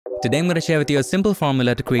Today I'm going to share with you a simple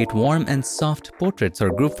formula to create warm and soft portraits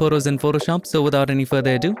or group photos in Photoshop. So without any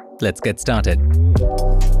further ado, let's get started.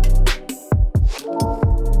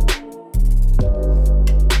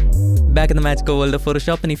 Back in the magical world of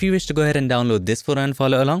Photoshop, and if you wish to go ahead and download this photo and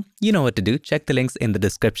follow along, you know what to do. Check the links in the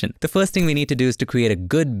description. The first thing we need to do is to create a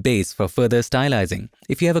good base for further stylizing.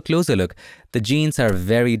 If you have a closer look, the jeans are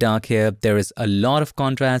very dark here. There is a lot of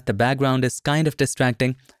contrast. The background is kind of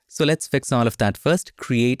distracting. So let's fix all of that first.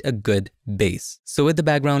 Create a good base. So with the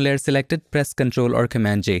background layer selected, press Ctrl or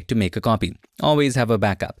Command J to make a copy. Always have a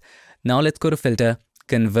backup. Now let's go to Filter,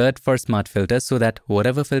 Convert for Smart Filter, so that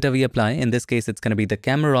whatever filter we apply, in this case it's going to be the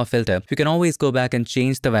Camera Raw filter, you can always go back and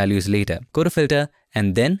change the values later. Go to Filter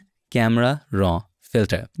and then Camera Raw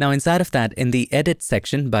filter. Now inside of that, in the Edit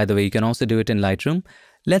section, by the way, you can also do it in Lightroom.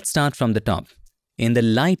 Let's start from the top. In the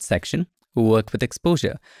Light section, work with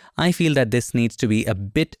exposure. I feel that this needs to be a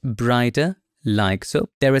bit brighter, like so.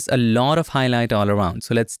 There is a lot of highlight all around,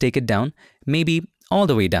 so let's take it down, maybe all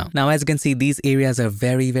the way down. Now as you can see, these areas are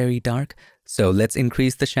very dark. So let's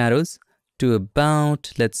increase the shadows to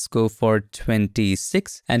about, let's go for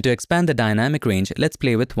 26. And to expand the dynamic range, let's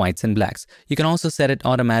play with whites and blacks. You can also set it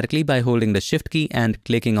automatically by holding the Shift key and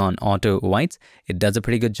clicking on Auto Whites. It does a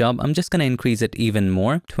pretty good job. I'm just going to increase it even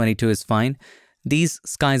more. 22 is fine. These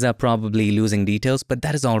skies are probably losing details, but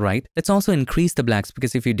that is all right. Let's also increase the blacks,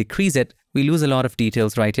 because if you decrease it, we lose a lot of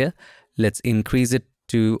details right here. Let's increase it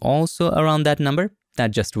to also around that number. That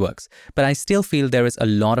just works. But I still feel there is a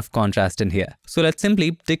lot of contrast in here. So let's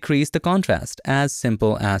simply decrease the contrast. As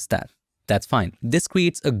simple as that. That's fine. This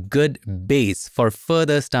creates a good base for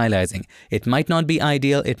further stylizing. It might not be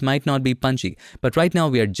ideal, it might not be punchy, but right now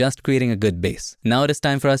we are just creating a good base. Now it is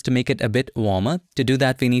time for us to make it a bit warmer. To do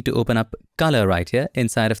that, we need to open up color right here.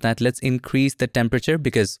 Inside of that, let's increase the temperature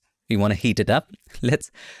because we want to heat it up. Let's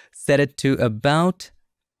set it to about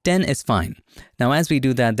 10 is fine. Now as we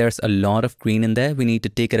do that, there's a lot of green in there. We need to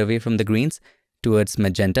take it away from the greens towards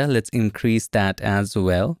magenta. Let's increase that as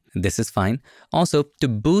well. This is fine. Also, to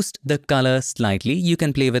boost the color slightly, you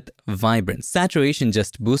can play with vibrance. Saturation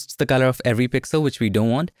just boosts the color of every pixel, which we don't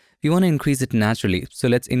want. We want to increase it naturally. So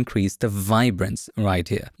let's increase the vibrance right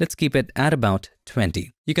here. Let's keep it at about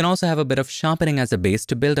 20. You can also have a bit of sharpening as a base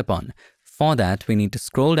to build upon. For that, we need to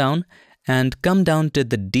scroll down and come down to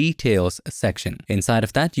the details section. Inside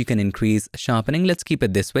of that, you can increase sharpening. Let's keep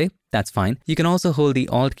it this way. That's fine. You can also hold the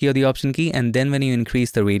Alt key or the Option key, and then when you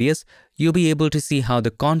increase the radius, you'll be able to see how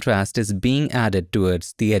the contrast is being added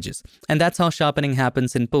towards the edges. And that's how sharpening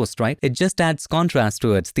happens in post, right? It just adds contrast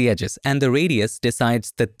towards the edges, and the radius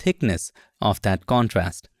decides the thickness of that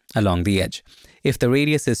contrast along the edge. If the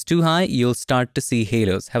radius is too high, you'll start to see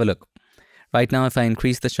halos. Have a look. Right now, if I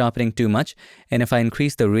increase the sharpening too much, and if I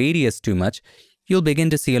increase the radius too much, you'll begin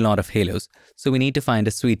to see a lot of halos. So we need to find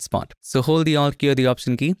a sweet spot. So hold the Alt key or the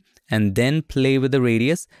Option key, and then play with the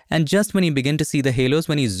radius. And just when you begin to see the halos,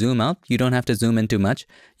 when you zoom out, you don't have to zoom in too much.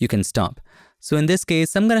 You can stop. So in this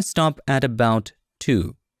case, I'm going to stop at about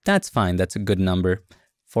 2. That's fine. That's a good number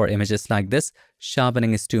for images like this.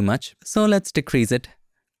 Sharpening is too much. So let's decrease it.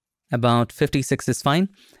 About 56 is fine.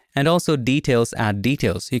 And also details, add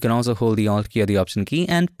details. You can also hold the Alt key or the Option key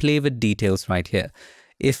and play with details right here.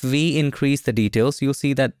 If we increase the details, you'll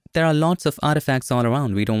see that there are lots of artifacts all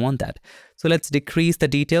around. We don't want that. So let's decrease the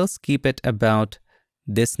details, keep it about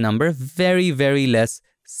this number, very less,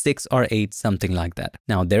 6 or 8, something like that.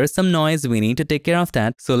 Now there is some noise, we need to take care of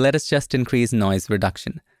that. So let us just increase noise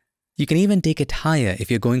reduction. You can even take it higher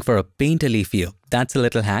if you're going for a painterly feel. That's a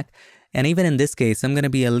little hack. And even in this case, I'm going to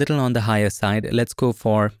be a little on the higher side. Let's go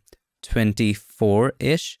for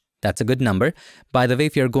 24-ish. That's a good number. By the way,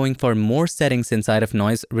 if you're going for more settings inside of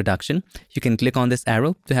noise reduction, you can click on this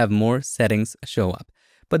arrow to have more settings show up.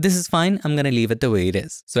 But this is fine. I'm going to leave it the way it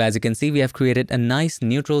is. So as you can see, we have created a nice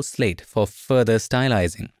neutral slate for further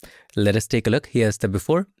stylizing. Let us take a look. Here's the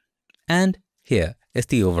before and here is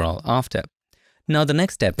the overall after. Now the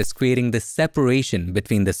next step is creating this separation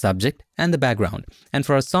between the subject and the background. And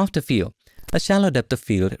for a softer feel, a shallow depth of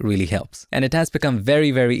field really helps. And it has become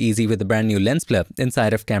very easy with the brand new lens blur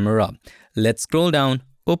inside of Camera Raw. Let's scroll down,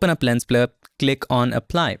 open up lens blur, click on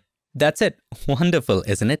apply. That's it. Wonderful,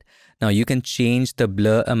 isn't it? Now you can change the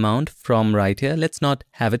blur amount from right here. Let's not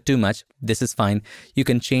have it too much. This is fine. You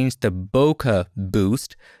can change the bokeh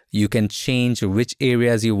boost. You can change which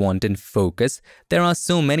areas you want in focus. There are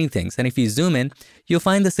so many things. And if you zoom in, you'll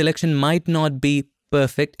find the selection might not be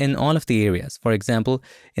perfect in all of the areas. For example,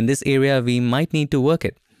 in this area, we might need to work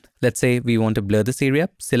it. Let's say we want to blur this area.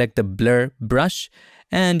 Select the blur brush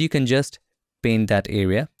and you can just paint that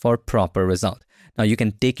area for proper result. Now you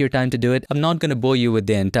can take your time to do it. I'm not going to bore you with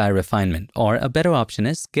the entire refinement. Or a better option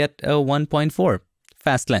is get a 1.4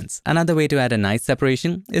 fast lens. Another way to add a nice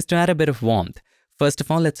separation is to add a bit of warmth. First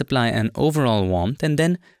of all, let's apply an overall warmth and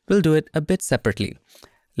then we'll do it a bit separately.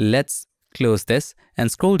 Let's close this and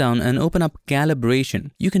scroll down and open up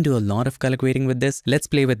calibration. You can do a lot of color grading with this. Let's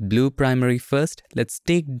play with blue primary first. Let's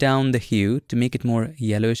take down the hue to make it more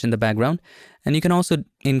yellowish in the background. And you can also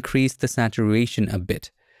increase the saturation a bit.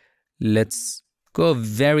 Let's go a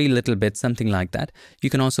very little bit, something like that. You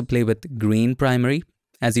can also play with green primary.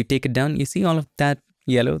 As you take it down, you see all of that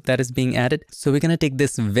yellow that is being added. So we're going to take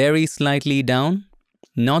this very slightly down.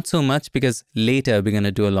 Not so much because later we're going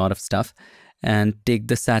to do a lot of stuff. And take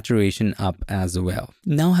the saturation up as well.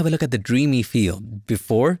 Now have a look at the dreamy feel.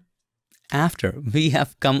 Before, after, we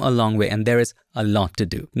have come a long way and there is a lot to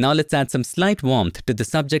do. Now let's add some slight warmth to the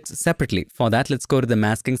subjects separately. For that, let's go to the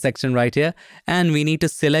masking section right here and we need to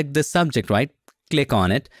select the subject, right? Click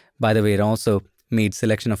on it. By the way, it also made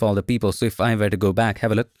selection of all the people. So if I were to go back,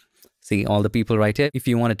 have a look, see all the people right here. If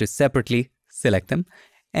you wanted to separately select them.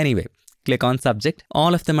 Anyway, click on subject.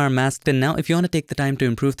 All of them are masked in now. If you want to take the time to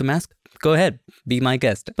improve the mask, go ahead, be my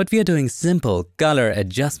guest. But we are doing simple color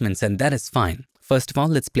adjustments and that is fine. First of all,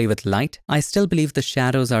 let's play with light. I still believe the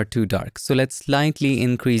shadows are too dark. So let's slightly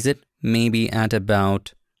increase it, maybe at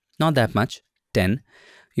about, not that much, 10.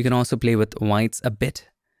 You can also play with whites a bit,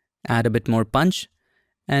 add a bit more punch,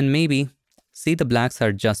 and maybe, see the blacks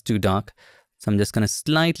are just too dark. So I'm just going to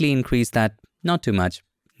slightly increase that, not too much.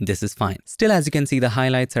 This is fine. Still, as you can see, the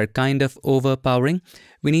highlights are kind of overpowering.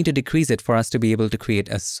 We need to decrease it for us to be able to create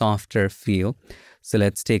a softer feel. So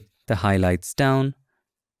let's take the highlights down.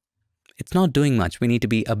 It's not doing much. We need to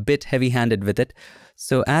be a bit heavy-handed with it.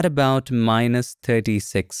 So at about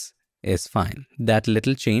 -36 is fine. That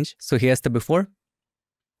little change. So here's the before.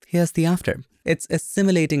 Here's the after. It's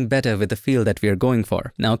assimilating better with the feel that we are going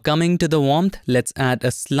for. Now coming to the warmth, let's add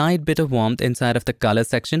a slight bit of warmth inside of the color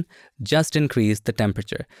section. Just increase the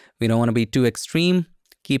temperature. We don't want to be too extreme.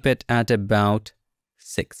 Keep it at about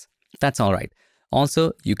 6. That's all right.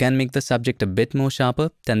 Also, you can make the subject a bit more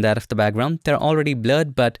sharper than that of the background. They're already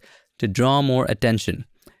blurred, but to draw more attention,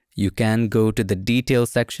 you can go to the detail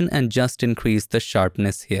section and just increase the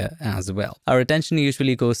sharpness here as well. Our attention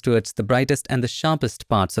usually goes towards the brightest and the sharpest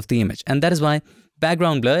parts of the image, and that is why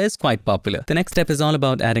background blur is quite popular. The next step is all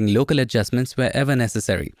about adding local adjustments wherever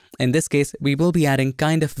necessary. In this case, we will be adding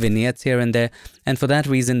kind of vignettes here and there, and for that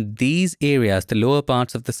reason, these areas, the lower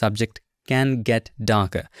parts of the subject, can get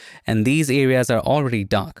darker, and these areas are already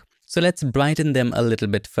dark. So let's brighten them a little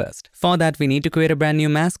bit first. For that, we need to create a brand new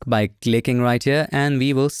mask by clicking right here and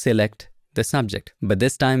we will select the subject. But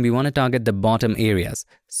this time we want to target the bottom areas.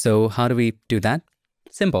 So how do we do that?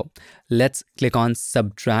 Simple. Let's click on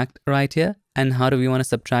subtract right here. And how do we want to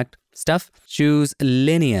subtract stuff? Choose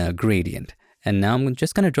linear gradient. And now I'm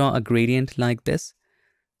just going to draw a gradient like this,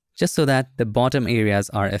 just so that the bottom areas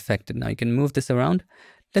are affected. Now you can move this around.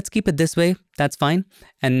 Let's keep it this way. That's fine.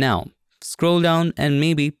 And now scroll down and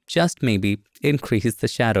maybe, just maybe, increase the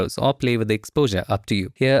shadows or play with the exposure, up to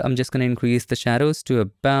you. Here, I'm just going to increase the shadows to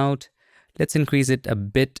about, let's increase it a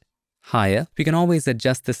bit higher. We can always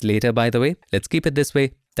adjust this later, by the way. Let's keep it this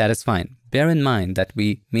way. That is fine. Bear in mind that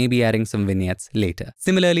we may be adding some vignettes later.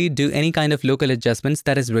 Similarly, do any kind of local adjustments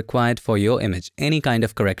that is required for your image, any kind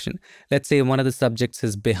of correction. Let's say one of the subjects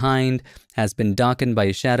is behind, has been darkened by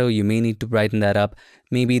a shadow, you may need to brighten that up.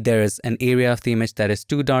 Maybe there is an area of the image that is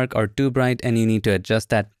too dark or too bright and you need to adjust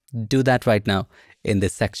that. Do that right now in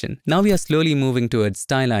this section. Now we are slowly moving towards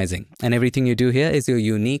stylizing, and everything you do here is your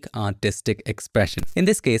unique artistic expression. In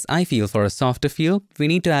this case, I feel for a softer feel, we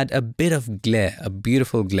need to add a bit of glare, a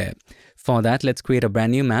beautiful glare. For that, let's create a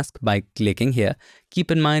brand new mask by clicking here.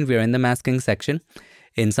 Keep in mind, we're in the masking section.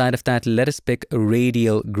 Inside of that, let us pick a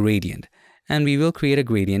radial gradient, and we will create a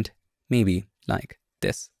gradient maybe like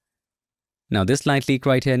this. Now this light leak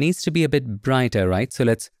right here needs to be a bit brighter, right? So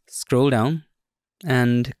let's scroll down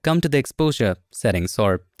and come to the exposure settings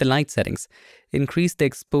or the light settings. Increase the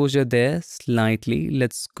exposure there slightly.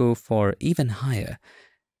 Let's go for even higher.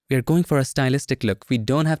 We are going for a stylistic look. We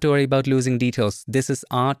don't have to worry about losing details. This is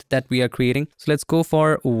art that we are creating. So let's go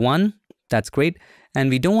for 1. That's great. And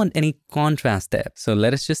we don't want any contrast there. So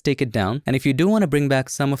let us just take it down. And if you do want to bring back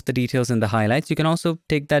some of the details in the highlights, you can also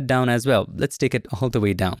take that down as well. Let's take it all the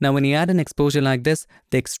way down. Now, when you add an exposure like this,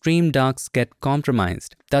 the extreme darks get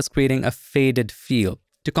compromised, thus creating a faded feel.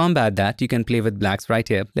 To combat that, you can play with blacks right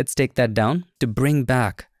here. Let's take that down to bring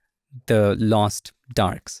back the lost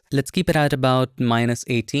darks. Let's keep it at about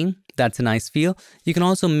 -18. That's a nice feel. You can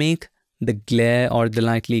also make the glare or the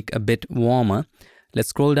light leak a bit warmer. Let's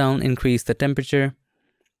scroll down, increase the temperature.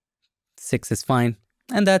 6 is fine.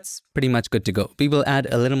 And that's pretty much good to go. We will add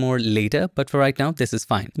a little more later, but for right now, this is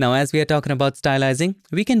fine. Now, as we are talking about stylizing,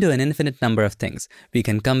 we can do an infinite number of things. We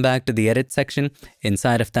can come back to the edit section.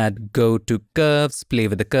 Inside of that, go to curves, play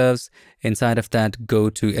with the curves. Inside of that, go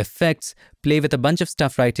to effects, play with a bunch of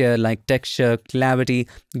stuff right here like texture, clarity,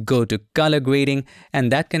 go to color grading,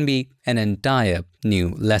 and that can be an entire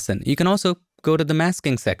new lesson. You can also go to the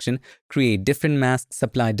masking section, create different masks,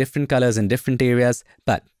 apply different colors in different areas,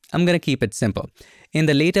 but I'm going to keep it simple. In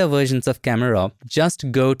the later versions of Camera Raw,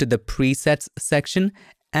 just go to the presets section,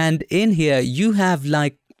 and in here you have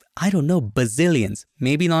like, I don't know, bazillions,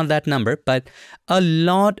 maybe not that number, but a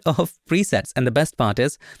lot of presets. And the best part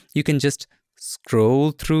is you can just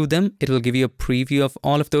scroll through them. It will give you a preview of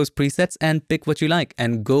all of those presets and pick what you like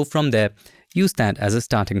and go from there. Use that as a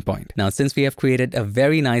starting point. Now, since we have created a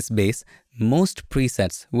very nice base, most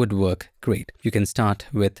presets would work great. You can start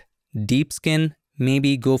with deep skin,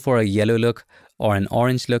 maybe go for a yellow look or an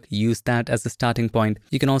orange look, use that as a starting point.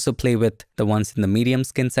 You can also play with the ones in the medium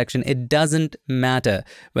skin section. It doesn't matter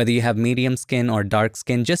whether you have medium skin or dark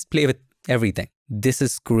skin, just play with everything. This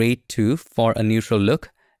is great too for a neutral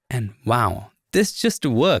look. And wow, this just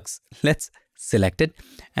works. Let's select it.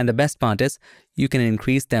 And the best part is you can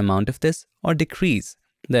increase the amount of this or decrease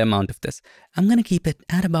the amount of this. I'm going to keep it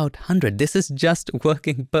at about 100. This is just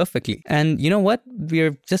working perfectly. And you know what?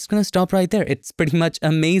 We're just going to stop right there. It's pretty much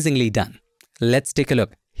amazingly done. Let's take a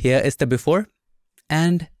look. Here is the before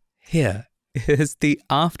and here is the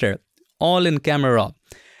after, all in Camera Raw.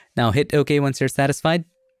 Now hit OK once you're satisfied.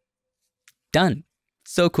 Done.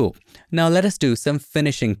 So cool. Now let us do some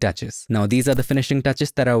finishing touches. Now these are the finishing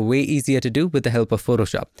touches that are way easier to do with the help of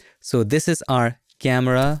Photoshop. So this is our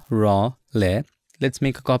Camera Raw layer. Let's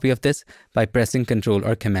make a copy of this by pressing Ctrl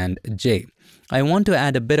or Command J. I want to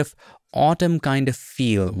add a bit of autumn kind of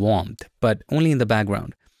feel, warmth, but only in the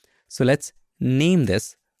background. So let's name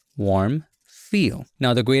this Warm Feel.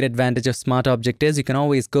 Now the great advantage of Smart Object is you can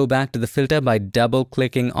always go back to the filter by double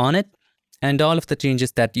clicking on it, and all of the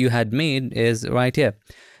changes that you had made is right here.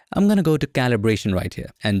 I'm going to go to calibration right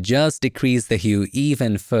here and just decrease the hue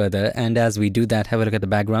even further. And as we do that, have a look at the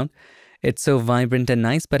background. It's so vibrant and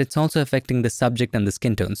nice, but it's also affecting the subject and the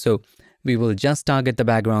skin tone. So we will just target the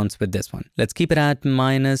backgrounds with this one. Let's keep it at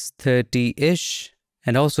minus 30-ish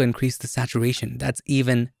and also increase the saturation. That's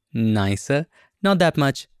even nicer. Not that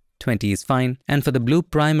much. 20 is fine. And for the blue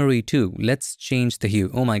primary too, let's change the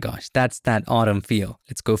hue. Oh my gosh, that's that autumn feel.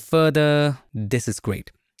 Let's go further. This is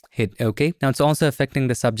great. Hit OK. Now it's also affecting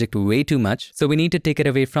the subject way too much, so we need to take it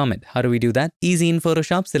away from it. How do we do that? Easy in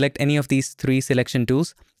Photoshop, select any of these 3 selection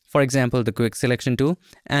tools. For example, the quick selection tool,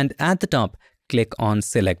 and at the top, click on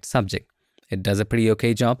select subject. It does a pretty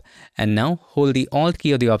okay job. And now hold the Alt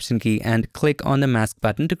key or the Option key and click on the mask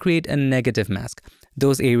button to create a negative mask.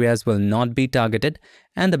 Those areas will not be targeted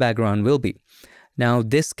and the background will be. Now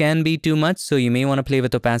this can be too much, so you may want to play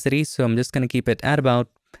with opacity. So I'm just going to keep it at about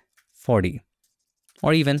 40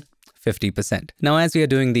 or even 50%. Now, as we are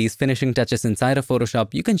doing these finishing touches inside of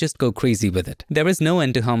Photoshop, you can just go crazy with it. There is no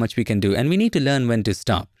end to how much we can do, and we need to learn when to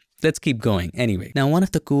stop. Let's keep going anyway. Now, one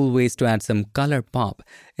of the cool ways to add some color pop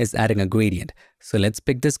is adding a gradient. So let's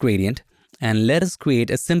pick this gradient and let us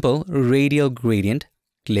create a simple radial gradient.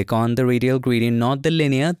 Click on the radial gradient, not the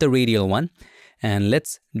linear, the radial one. And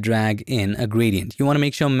let's drag in a gradient. You want to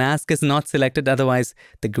make sure mask is not selected, otherwise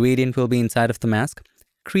the gradient will be inside of the mask.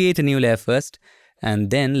 Create a new layer first,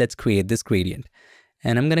 and then let's create this gradient.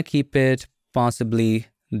 And I'm going to keep it possibly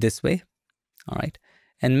this way. All right.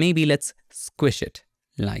 And maybe let's squish it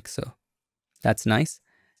like so. That's nice.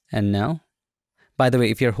 And now, by the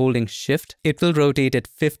way, if you're holding Shift, it will rotate it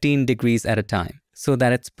 15 degrees at a time so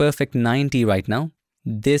that it's perfect 90 right now.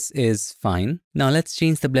 This is fine. Now let's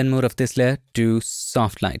change the blend mode of this layer to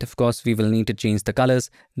soft light. Of course, we will need to change the colors.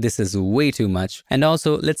 This is way too much. And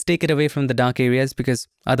also let's take it away from the dark areas because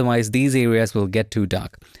otherwise these areas will get too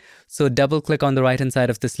dark. So double click on the right hand side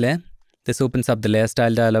of this layer. This opens up the layer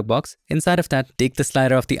style dialog box. Inside of that, take the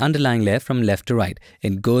slider of the underlying layer from left to right.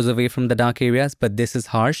 It goes away from the dark areas, but this is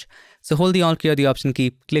harsh. So hold the Alt key or the Option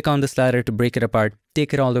key, click on the slider to break it apart,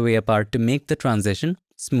 take it all the way apart to make the transition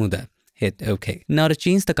smoother. Hit OK. Now to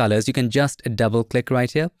change the colors, you can just double click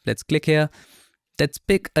right here. Let's click here. Let's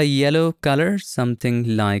pick a yellow color,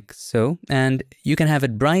 something like so. And you can have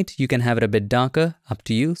it bright, you can have it a bit darker, up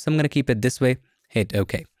to you. So I'm going to keep it this way. Hit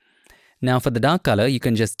OK. Now for the dark color, you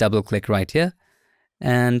can just double click right here.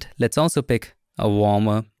 And let's also pick a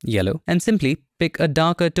warmer yellow and simply pick a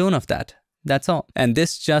darker tone of that. That's all. And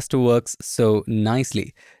this just works so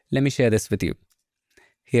nicely. Let me share this with you.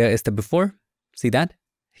 Here is the before. See that?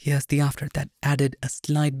 Here's the after. That added a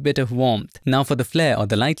slight bit of warmth. Now for the flare or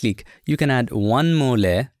the light leak, you can add one more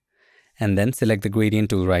layer and then select the gradient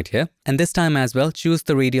tool right here. And this time as well, choose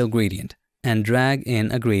the radial gradient and drag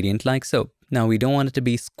in a gradient like so. Now we don't want it to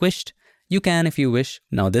be squished. You can if you wish.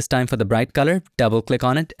 Now this time for the bright color, double click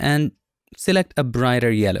on it and select a brighter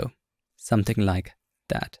yellow. Something like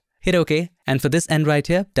that. Hit OK. And for this end right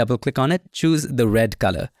here, double click on it, choose the red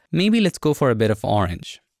color. Maybe let's go for a bit of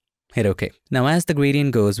orange. Hit OK. Now as the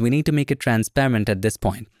gradient goes, we need to make it transparent at this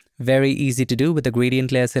point. Very easy to do with the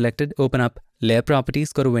gradient layer selected. Open up Layer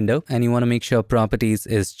Properties, go to Window, and you want to make sure Properties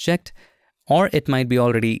is checked, or it might be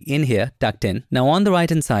already in here, tucked in. Now on the right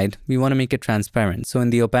hand side, we want to make it transparent. So in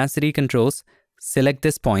the opacity controls, select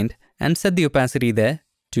this point and set the opacity there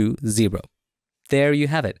to 0. There you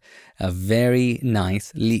have it. A very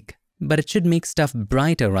nice leak. But it should make stuff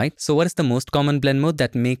brighter, right? So what is the most common blend mode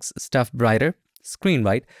that makes stuff brighter? Screen,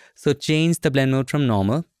 right? So change the blend mode from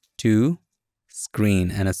normal to screen.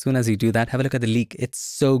 And as soon as you do that, have a look at the leak. It's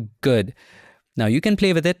so good. Now you can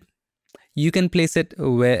play with it. You can place it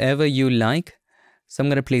wherever you like. So I'm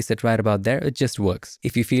going to place it right about there. It just works.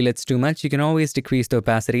 If you feel it's too much, you can always decrease the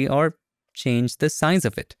opacity or change the size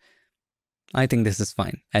of it. I think this is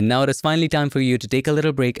fine. And now it is finally time for you to take a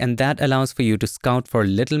little break, and that allows for you to scout for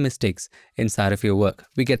little mistakes inside of your work.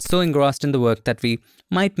 We get so engrossed in the work that we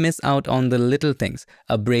might miss out on the little things.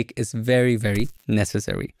 A break is very, very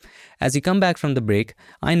necessary. As you come back from the break,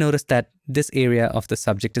 I noticed that this area of the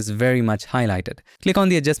subject is very much highlighted. Click on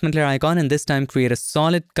the adjustment layer icon and this time create a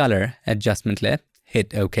solid color adjustment layer.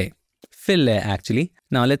 Hit OK. Fill layer actually.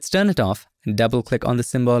 Now let's turn it off and double click on the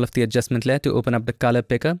symbol of the adjustment layer to open up the color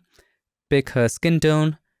picker. Pick her skin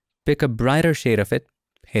tone, pick a brighter shade of it,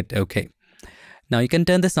 hit OK. Now you can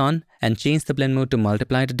turn this on and change the blend mode to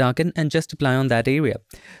multiply to darken and just apply on that area.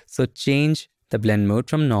 So change the blend mode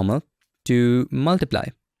from normal to multiply.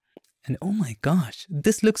 And oh my gosh,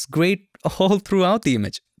 this looks great all throughout the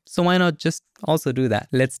image. So why not just also do that?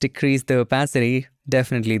 Let's decrease the opacity.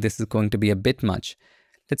 Definitely this is going to be a bit much.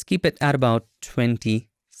 Let's keep it at about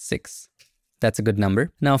 26. That's a good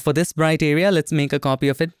number. Now for this bright area, let's make a copy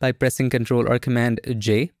of it by pressing Ctrl or Command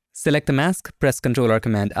J. Select the mask, press Ctrl or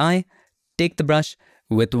Command I. Take the brush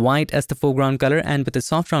with white as the foreground color and with a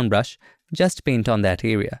soft round brush, just paint on that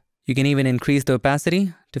area. You can even increase the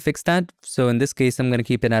opacity to fix that. So in this case, I'm going to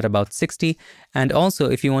keep it at about 60. And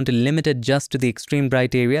also if you want to limit it just to the extreme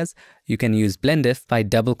bright areas, you can use Blend If by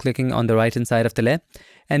double clicking on the right hand side of the layer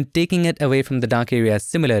and taking it away from the dark areas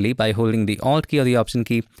similarly by holding the Alt key or the Option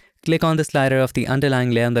key. Click on the slider of the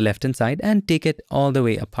underlying layer on the left hand side and take it all the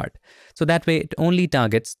way apart. So that way it only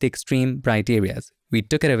targets the extreme bright areas. We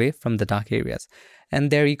took it away from the dark areas.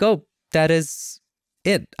 And there you go. That is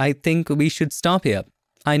it. I think we should stop here.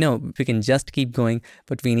 I know we can just keep going,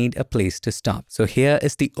 but we need a place to stop. So here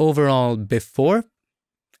is the overall before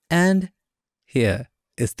and here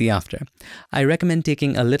is the after. I recommend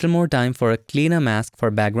taking a little more time for a cleaner mask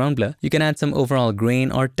for background blur. You can add some overall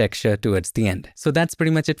grain or texture towards the end. So that's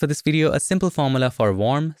pretty much it for this video, a simple formula for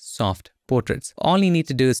warm, soft portraits. All you need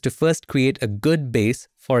to do is to first create a good base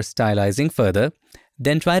for stylizing further,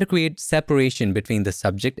 then try to create separation between the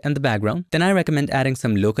subject and the background. Then I recommend adding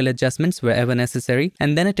some local adjustments wherever necessary,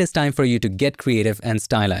 and then it is time for you to get creative and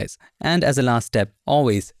stylize. And as a last step,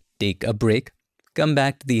 always take a break, come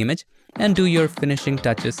back to the image, and do your finishing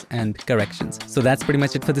touches and corrections. So that's pretty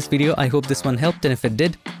much it for this video. I hope this one helped, and if it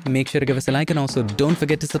did, make sure to give us a like, and also don't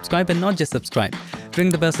forget to subscribe, and not just subscribe. Ring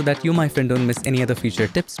the bell so that you, my friend, don't miss any other future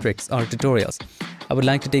tips, tricks, or tutorials. I would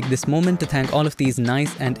like to take this moment to thank all of these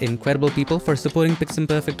nice and incredible people for supporting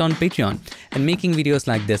PiXimperfect on Patreon and making videos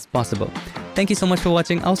like this possible. Thank you so much for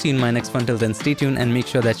watching. I'll see you in my next one. Till then, stay tuned and make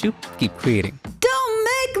sure that you keep creating.